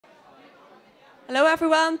Hello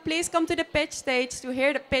everyone, please come to the pitch stage to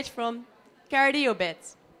hear the pitch from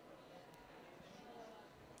Carediobit.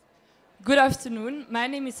 Good afternoon, my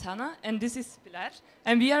name is Hannah and this is Pilar,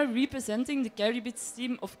 and we are representing the Carediobit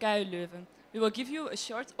team of KU Leuven. We will give you a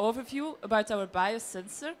short overview about our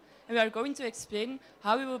biosensor, and we are going to explain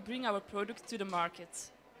how we will bring our product to the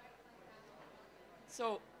market.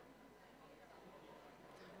 So,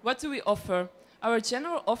 what do we offer? Our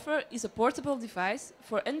general offer is a portable device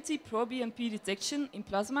for anti-proBNP detection in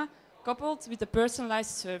plasma coupled with a personalized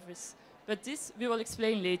service. But this we will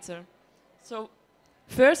explain later. So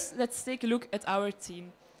first, let's take a look at our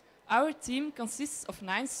team. Our team consists of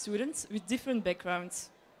 9 students with different backgrounds.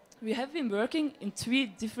 We have been working in 3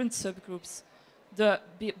 different subgroups: the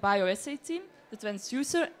bioassay team, the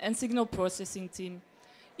transducer and signal processing team,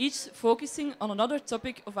 each focusing on another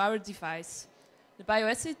topic of our device. The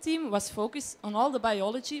bioassay team was focused on all the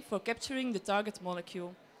biology for capturing the target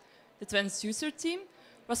molecule. The transducer team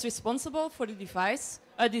was responsible for the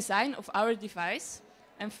design of our device,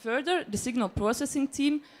 and further, the signal processing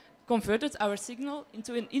team converted our signal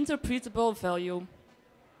into an interpretable value.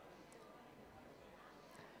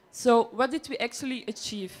 So, what did we actually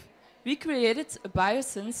achieve? We created a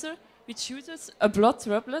biosensor which uses a blood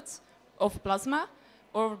droplet of plasma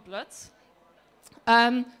or blood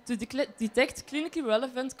to detect clinically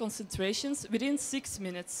relevant concentrations within 6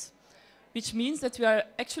 minutes, which means that we are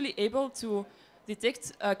actually able to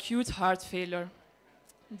detect acute heart failure.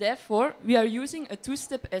 Therefore, we are using a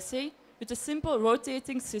 2-step assay with a simple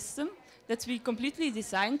rotating system that we completely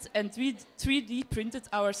designed and 3D printed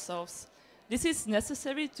ourselves. This is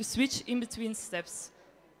necessary to switch in between steps.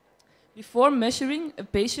 Before measuring a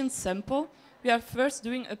patient's sample, we are first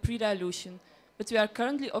doing a pre-dilution, but we are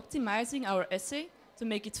currently optimizing our assay to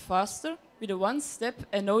make it faster with a 1-step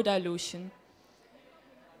and no dilution.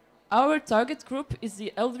 Our target group is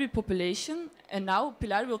the elderly population, and now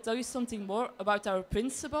Pilar will tell you something more about our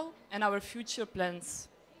principle and our future plans.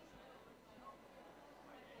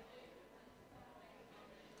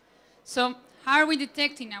 So, how are we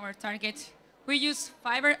detecting our target? We use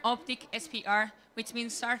fiber optic SPR, which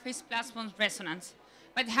means surface plasmon resonance.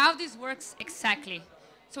 But how this works exactly?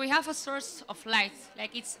 So we have a source of light,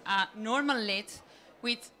 like it's a normal LED,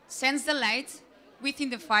 which sends the light within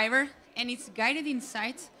the fiber, and it's guided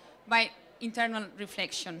inside by internal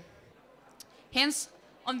reflection. Hence,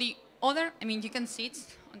 on the other, you can see it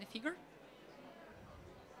on the figure.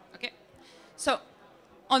 Okay. So,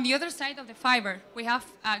 on the other side of the fiber, we have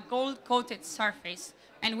a gold-coated surface,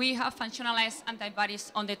 and we have functionalized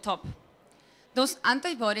antibodies on the top. Those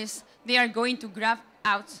antibodies, they are going to grab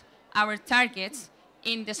out our targets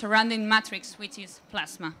in the surrounding matrix, which is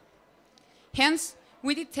plasma. Hence,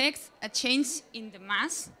 we detect a change in the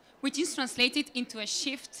mass, which is translated into a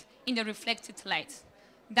shift in the reflected light.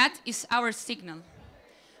 That is our signal.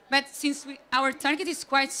 But since our target is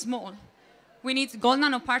quite small, we need gold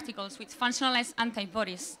nanoparticles with functionalized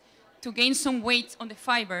antibodies to gain some weight on the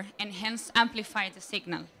fiber and hence amplify the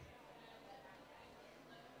signal.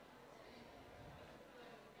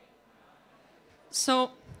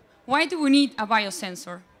 So, why do we need a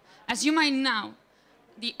biosensor? As you might know,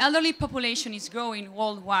 the elderly population is growing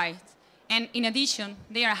worldwide, and in addition,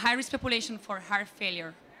 they are a high-risk population for heart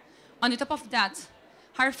failure. On the top of that,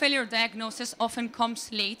 heart failure diagnosis often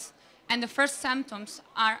comes late, and the first symptoms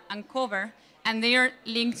are uncovered, and they are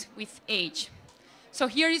linked with age. So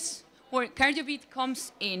here is where Carediobit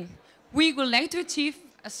comes in. We would like to achieve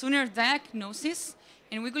a sooner diagnosis,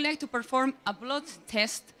 and we would like to perform a blood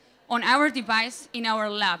test on our device in our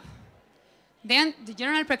lab. Then the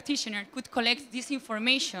general practitioner could collect this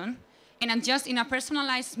information and adjust in a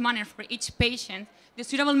personalized manner for each patient the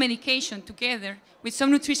suitable medication together with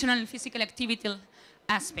some nutritional and physical activity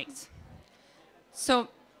aspects. So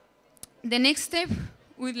the next step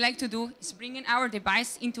we'd like to do is bringing our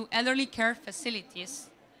device into elderly care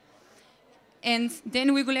facilities. And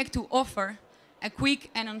then we would like to offer a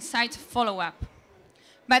quick and on-site follow-up.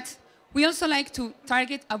 But we also like to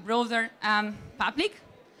target a broader public.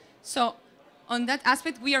 So on that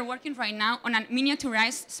aspect, we are working right now on a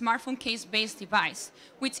miniaturized smartphone case-based device,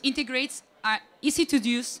 which integrates an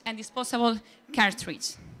easy-to-use and disposable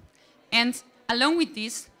cartridge. And along with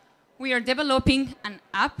this, we are developing an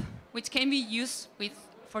app which can be used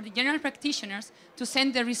for the general practitioners to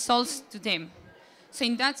send the results to them. So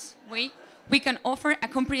in that way, we can offer a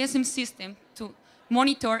comprehensive system to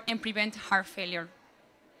monitor and prevent heart failure.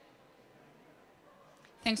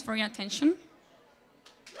 Thanks for your attention.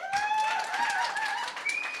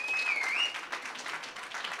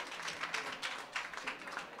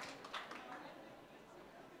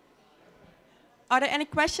 Are there any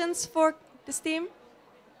questions for this team?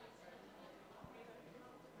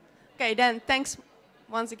 Okay, then thanks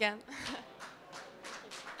once again.